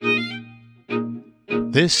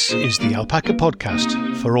This is the Alpaca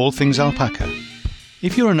Podcast for all things alpaca.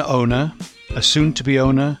 If you're an owner, a soon-to-be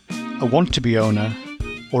owner, a want-to-be owner,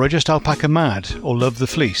 or are just alpaca mad or love the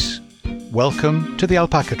fleece, welcome to the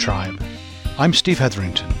Alpaca Tribe. I'm Steve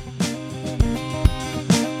Hetherington.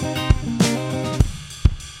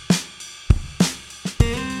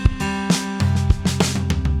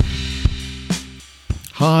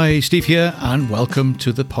 Hi, Steve here, and welcome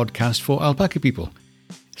to the podcast for alpaca people.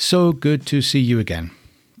 So good to see you again.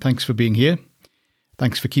 Thanks for being here.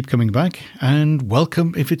 Thanks for keep coming back, and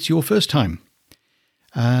welcome if it's your first time.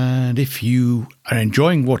 And if you are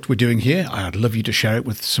enjoying what we're doing here, I'd love you to share it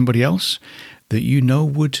with somebody else that you know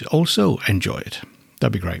would also enjoy it.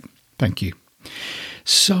 That'd be great. Thank you.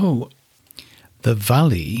 So, the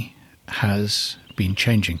valley has been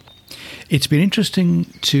changing. It's been interesting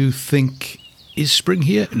to think, is spring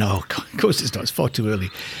here? No, of course it's not. It's far too early.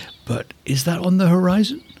 But is that on the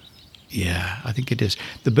horizon? Yeah, I think it is.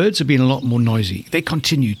 The birds have been a lot more noisy. They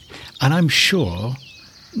continued. And I'm sure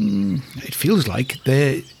it feels like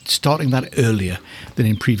they're starting that earlier than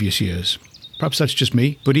in previous years. Perhaps that's just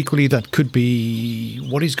me, but equally that could be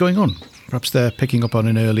what is going on. Perhaps they're picking up on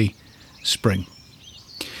an early spring.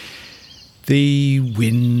 The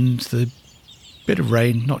wind, the bit of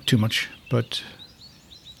rain, not too much, but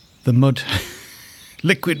the mud,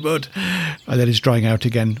 liquid mud, that is drying out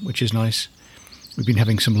again, which is nice. We've been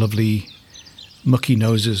having some lovely mucky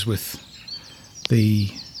noses with the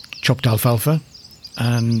chopped alfalfa,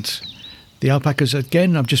 and the alpacas,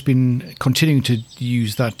 again, I've just been continuing to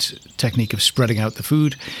use that technique of spreading out the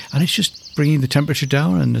food, and it's just bringing the temperature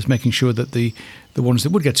down and is making sure that the ones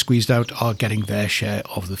that would get squeezed out are getting their share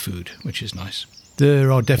of the food, which is nice.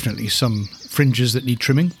 There are definitely some fringes that need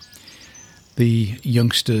trimming. The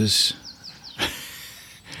youngsters'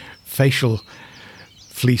 facial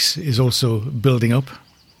fleece is also building up,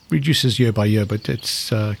 reduces year by year, but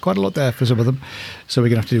it's quite a lot there for some of them. So we're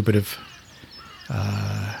going to have to do a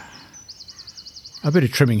bit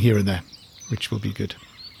of trimming here and there, which will be good.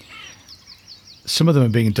 Some of them are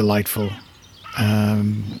being delightful.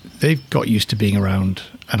 They've got used to being around,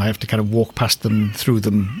 and I have to kind of walk past them, through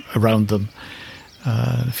them, around them.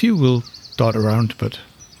 A few will dart around, but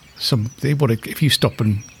some they want to. If you stop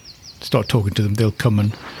and start talking to them, they'll come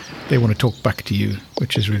and they want to talk back to you,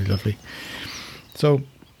 which is really lovely. So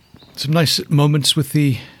some nice moments with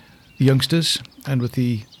the youngsters and with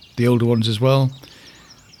the older ones as well.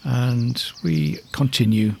 And we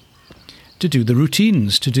continue to do the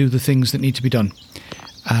routines, to do the things that need to be done,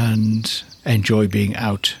 and enjoy being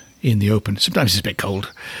out in the open. Sometimes it's a bit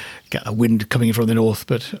cold, get a wind coming in from the north,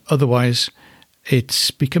 but otherwise it's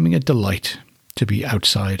becoming a delight to be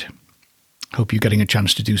outside. Hope you're getting a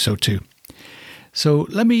chance to do so too. So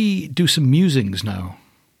let me do some musings now.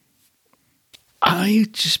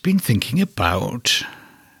 I've just been thinking about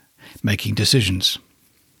making decisions.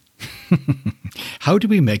 How do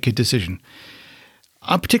we make a decision?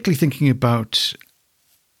 I'm particularly thinking about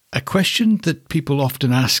a question that people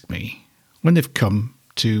often ask me when they've come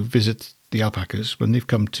to visit the alpacas, when they've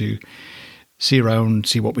come to see around,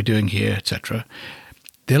 see what we're doing here, etc.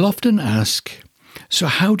 They'll often ask, so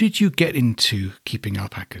how did you get into keeping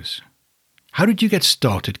alpacas? How did you get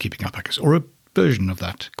started keeping alpacas? Or a version of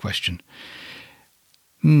that question.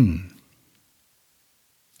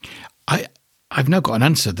 I've now got an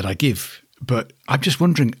answer that I give, but I'm just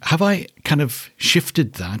wondering, have I kind of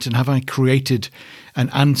shifted that and have I created an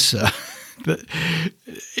answer that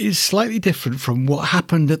is slightly different from what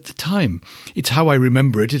happened at the time? It's how I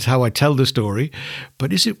remember it, it's how I tell the story,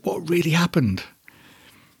 but is it what really happened?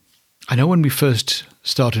 I know when we first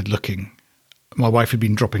started looking, my wife had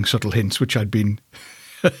been dropping subtle hints, which I'd been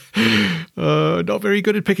not very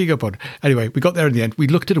good at picking up on. Anyway, we got there in the end. We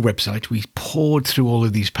looked at a website. We poured through all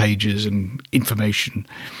of these pages and information.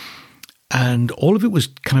 And all of it was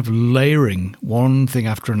kind of layering one thing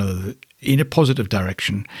after another in a positive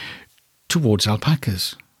direction towards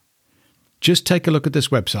alpacas. Just take a look at this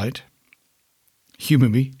website. Humour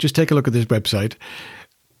me. Just take a look at this website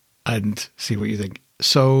and see what you think.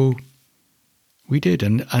 So we did.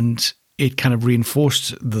 And it kind of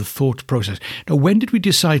reinforced the thought process. Now, when did we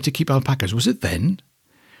decide to keep alpacas? Was it then?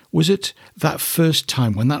 Was it that first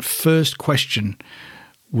time when that first question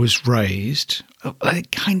was raised?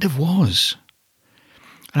 It kind of was.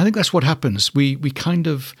 And I think that's what happens. We kind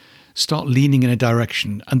of start leaning in a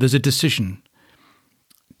direction, and there's a decision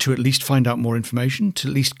to at least find out more information, to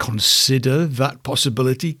at least consider that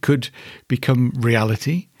possibility could become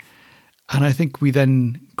reality. And I think we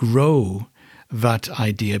then grow that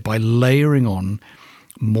idea by layering on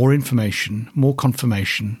more information, more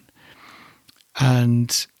confirmation.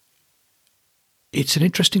 And it's an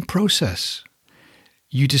interesting process.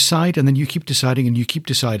 you decide, and then you keep deciding and you keep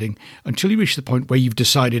deciding until you reach the point where you've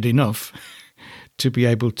decided enough to be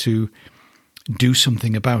able to do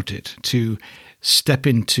something about it, to step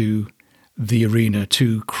into the arena,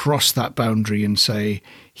 to cross that boundary and say,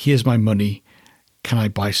 here's my money. Can I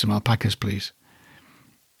buy some alpacas, please?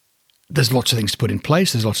 There's lots of things to put in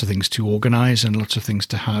place. There's lots of things to organize and lots of things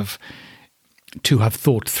to have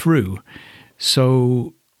thought through.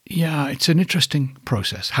 So yeah, it's an interesting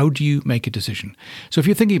process. How do you make a decision? So if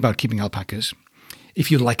you're thinking about keeping alpacas,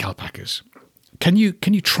 if you like alpacas, can you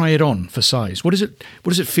try it on for size? What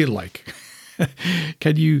does it feel like?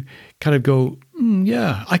 Can you kind of go,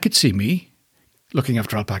 yeah, I could see me looking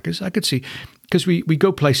after alpacas. I could see, because we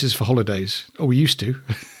go places for holidays, or we used to.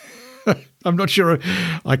 I'm not sure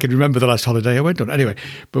I can remember the last holiday I went on. Anyway,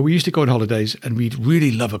 but we used to go on holidays and we'd really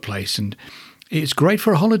love a place. And it's great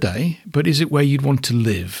for a holiday, but is it where you'd want to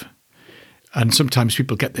live? And sometimes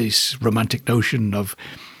people get this romantic notion of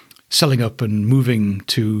selling up and moving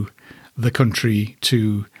to the country,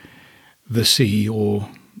 to the sea, or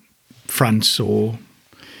France, or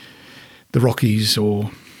the Rockies, or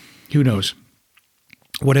who knows,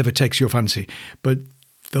 whatever takes your fancy. But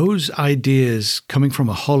those ideas coming from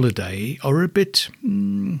a holiday are a bit,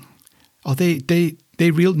 are they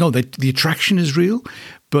real? No, the attraction is real,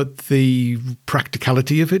 but the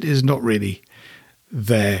practicality of it is not really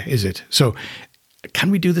there, is it? So can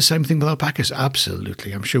we do the same thing with alpacas?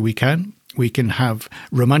 Absolutely. I'm sure we can. We can have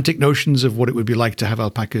romantic notions of what it would be like to have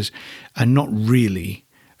alpacas and not really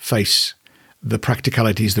face the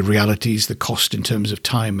practicalities, the realities, the cost in terms of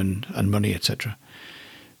time and money, etc.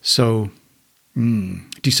 So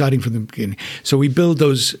deciding from the beginning. So we build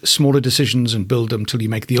those smaller decisions and build them till you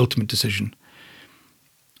make the ultimate decision.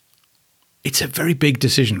 It's a very big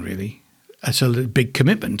decision, really. It's a big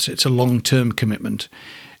commitment. It's a long-term commitment.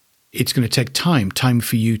 It's going to take time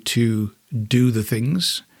for you to do the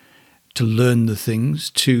things, to learn the things,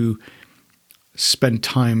 to spend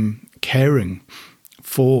time caring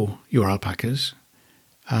for your alpacas.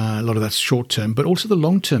 A lot of that's short-term, but also the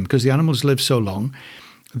long-term, because the animals live so long,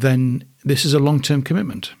 then this is a long-term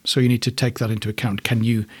commitment. So you need to take that into account. Can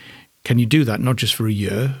you do that, not just for a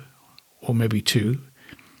year or maybe 2,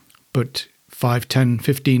 but 5, 10,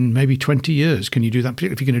 15, maybe 20 years? Can you do that?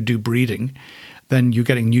 Particularly if you're going to do breeding, then you're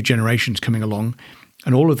getting new generations coming along,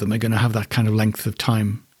 and all of them are going to have that kind of length of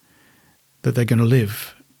time that they're going to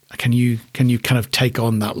live. Can you kind of take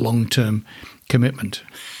on that long-term commitment?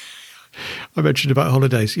 I mentioned about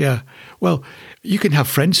holidays. Yeah. Well, you can have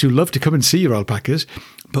friends who love to come and see your alpacas,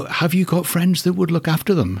 but have you got friends that would look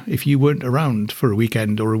after them if you weren't around for a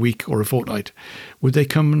weekend or a week or a fortnight? Would they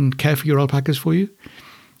come and care for your alpacas for you?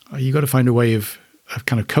 You got to find a way of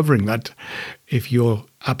kind of covering that if you're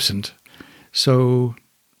absent. So,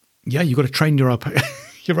 yeah, you got to train your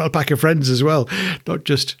alpaca friends as well, not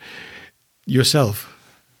just yourself.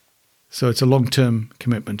 So it's a long-term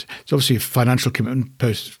commitment. It's obviously a financial commitment,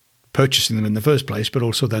 purchasing them in the first place, but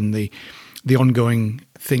also then the ongoing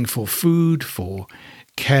thing for food, for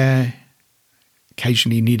care,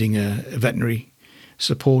 occasionally needing a veterinary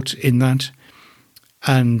support in that,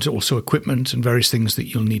 and also equipment and various things that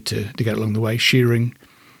you'll need to get along the way, shearing,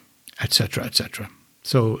 etc., etc.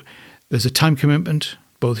 So there's a time commitment,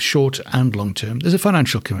 both short and long term. There's a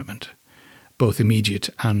financial commitment, both immediate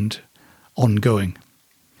and ongoing.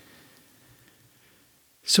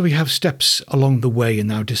 So we have steps along the way in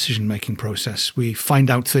our decision-making process. We find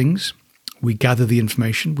out things, we gather the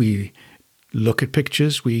information, we look at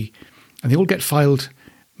pictures, and they all get filed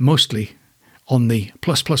mostly on the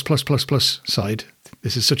plus side.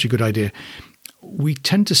 This is such a good idea. We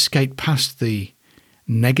tend to skate past the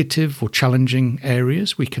negative or challenging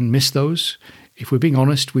areas. We can miss those. If we're being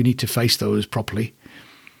honest, we need to face those properly.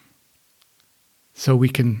 So we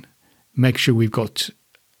can make sure we've got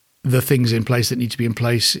the things in place that need to be in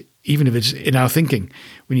place, even if it's in our thinking.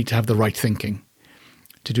 We need to have the right thinking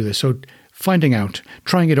to do this. So finding out,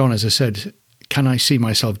 trying it on, as I said, can I see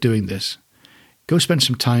myself doing this? Go spend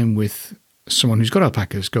some time with someone who's got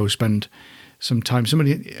alpacas. Go spend some time.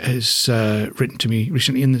 Somebody has written to me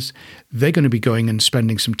recently in this. They're going to be going and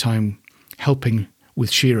spending some time helping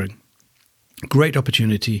with shearing. Great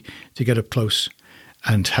opportunity to get up close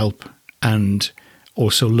and help, and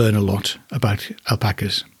also learn a lot about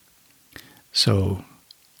alpacas. So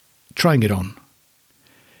trying it on.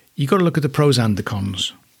 You've got to look at the pros and the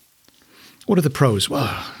cons. What are the pros?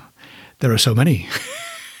 Well, there are so many.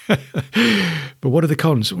 But what are the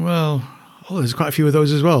cons? Well, there's quite a few of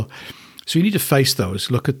those as well. So you need to face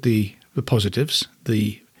those. Look at the positives,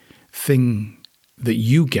 the thing that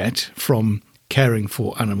you get from caring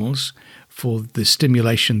for animals, for the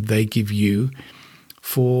stimulation they give you,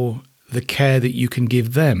 for the care that you can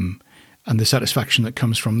give them and the satisfaction that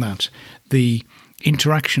comes from that, the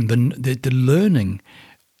interaction, the learning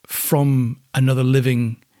from another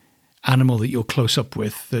living animal that you're close up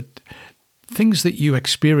with, that things that you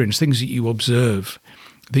experience, things that you observe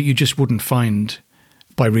that you just wouldn't find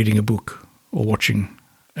by reading a book or watching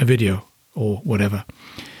a video or whatever.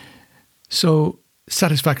 So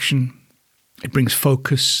satisfaction, it brings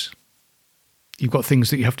focus. You've got things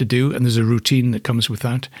that you have to do, and there's a routine that comes with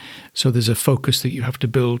that. So there's a focus that you have to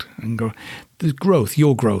build and grow. There's growth,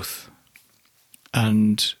 your growth,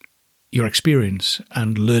 and your experience,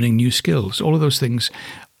 and learning new skills. All of those things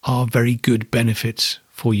are very good benefits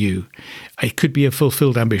for you. It could be a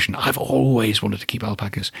fulfilled ambition. I've always wanted to keep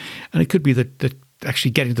alpacas. And it could be that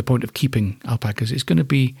actually getting to the point of keeping alpacas is going to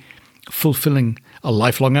be fulfilling a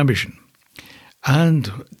lifelong ambition.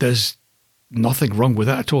 And there's nothing wrong with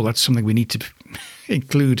that at all. That's something we need to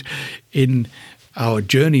include in our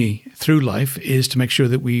journey through life, is to make sure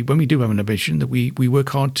that when we do have an ambition, that we work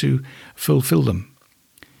hard to fulfill them.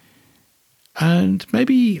 And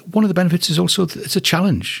maybe one of the benefits is also that it's a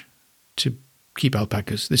challenge to keep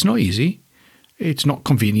alpacas. It's not easy. It's not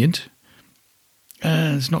convenient.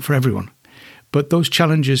 It's not for everyone. But those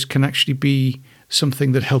challenges can actually be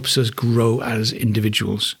something that helps us grow as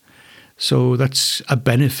individuals. So that's a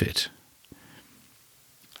benefit.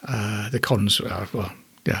 The cons,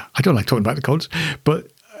 I don't like talking about the cons,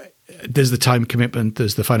 but there's the time commitment,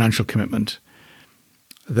 there's the financial commitment,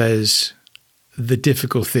 there's the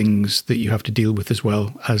difficult things that you have to deal with, as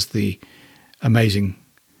well as the amazing,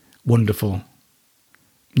 wonderful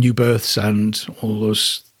new births and all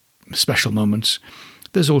those special moments.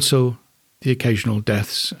 There's also the occasional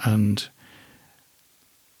deaths and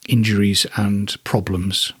injuries and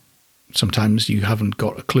problems. Sometimes you haven't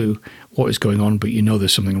got a clue what is going on, but you know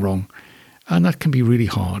there's something wrong. And that can be really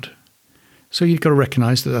hard. So you've got to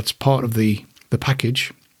recognize that that's part of the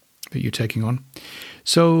package that you're taking on.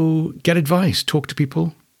 So get advice, talk to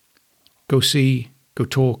people, go see, go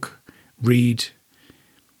talk, read,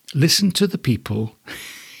 listen to the people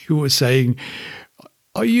who are saying,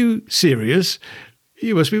 "Are you serious?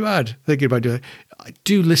 You must be mad thinking about doing that."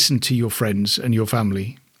 Do listen to your friends and your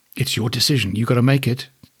family. It's your decision. You've got to make it.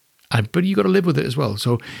 But you've got to live with it as well.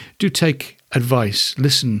 So do take advice,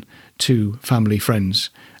 listen to family, friends,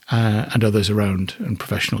 and others around, and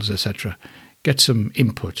professionals, etc. Get some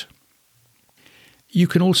input. You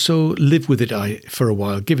can also live with it for a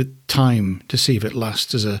while. Give it time to see if it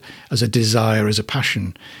lasts as a desire, as a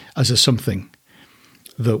passion, as a something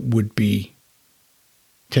that would be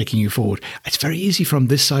taking you forward. It's very easy from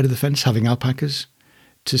this side of the fence, having alpacas,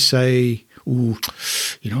 to say, "Ooh,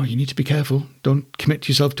 you need to be careful. Don't commit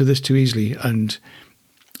yourself to this too easily," and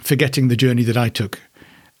forgetting the journey that I took.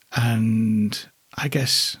 And I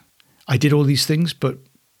guess I did all these things, but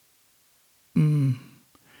I'm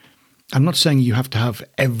not saying you have to have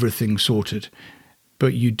everything sorted,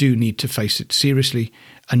 but you do need to face it seriously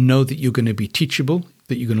and know that you're going to be teachable,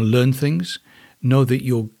 that you're going to learn things, know that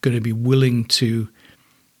you're going to be willing to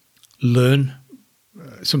learn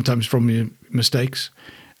sometimes from your mistakes,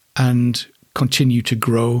 and continue to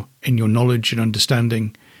grow in your knowledge and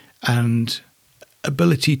understanding and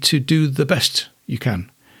ability to do the best you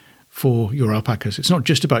can for your alpacas. It's not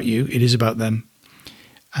just about you, it is about them.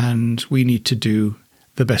 And we need to do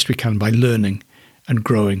the best we can by learning and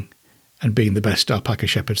growing and being the best alpaca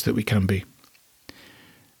shepherds that we can be.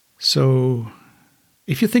 So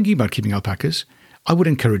if you're thinking about keeping alpacas, I would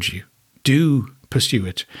encourage you, do pursue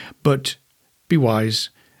it, but be wise,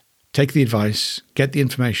 take the advice, get the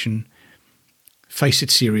information, face it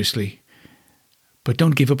seriously, but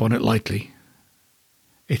don't give up on it lightly.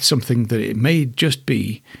 It's something that it may just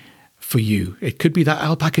be for you. It could be that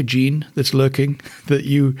alpaca gene that's lurking, that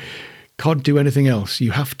you can't do anything else.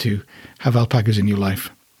 You have to have alpacas in your life.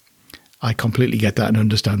 I completely get that and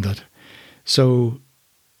understand that. So,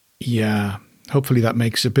 yeah, hopefully that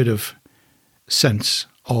makes a bit of sense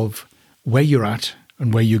of where you're at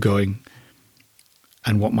and where you're going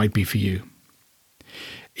and what might be for you.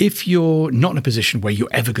 If you're not in a position where you're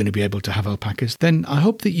ever going to be able to have alpacas, then I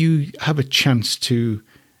hope that you have a chance to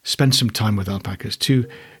spend some time with alpacas, to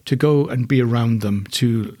go and be around them,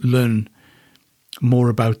 to learn more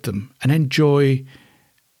about them and enjoy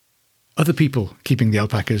other people keeping the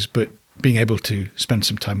alpacas, but being able to spend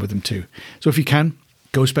some time with them too. So if you can,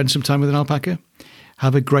 go spend some time with an alpaca.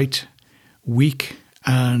 Have a great week,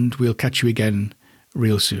 and we'll catch you again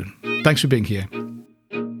real soon. Thanks for being here.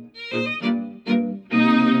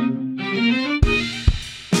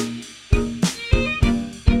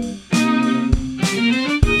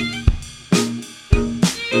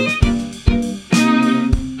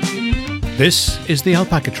 This is the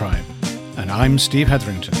Alpaca Tribe. And I'm Steve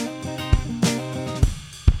Hetherington.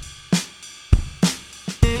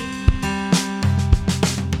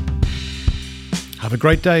 Have a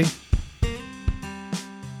great day.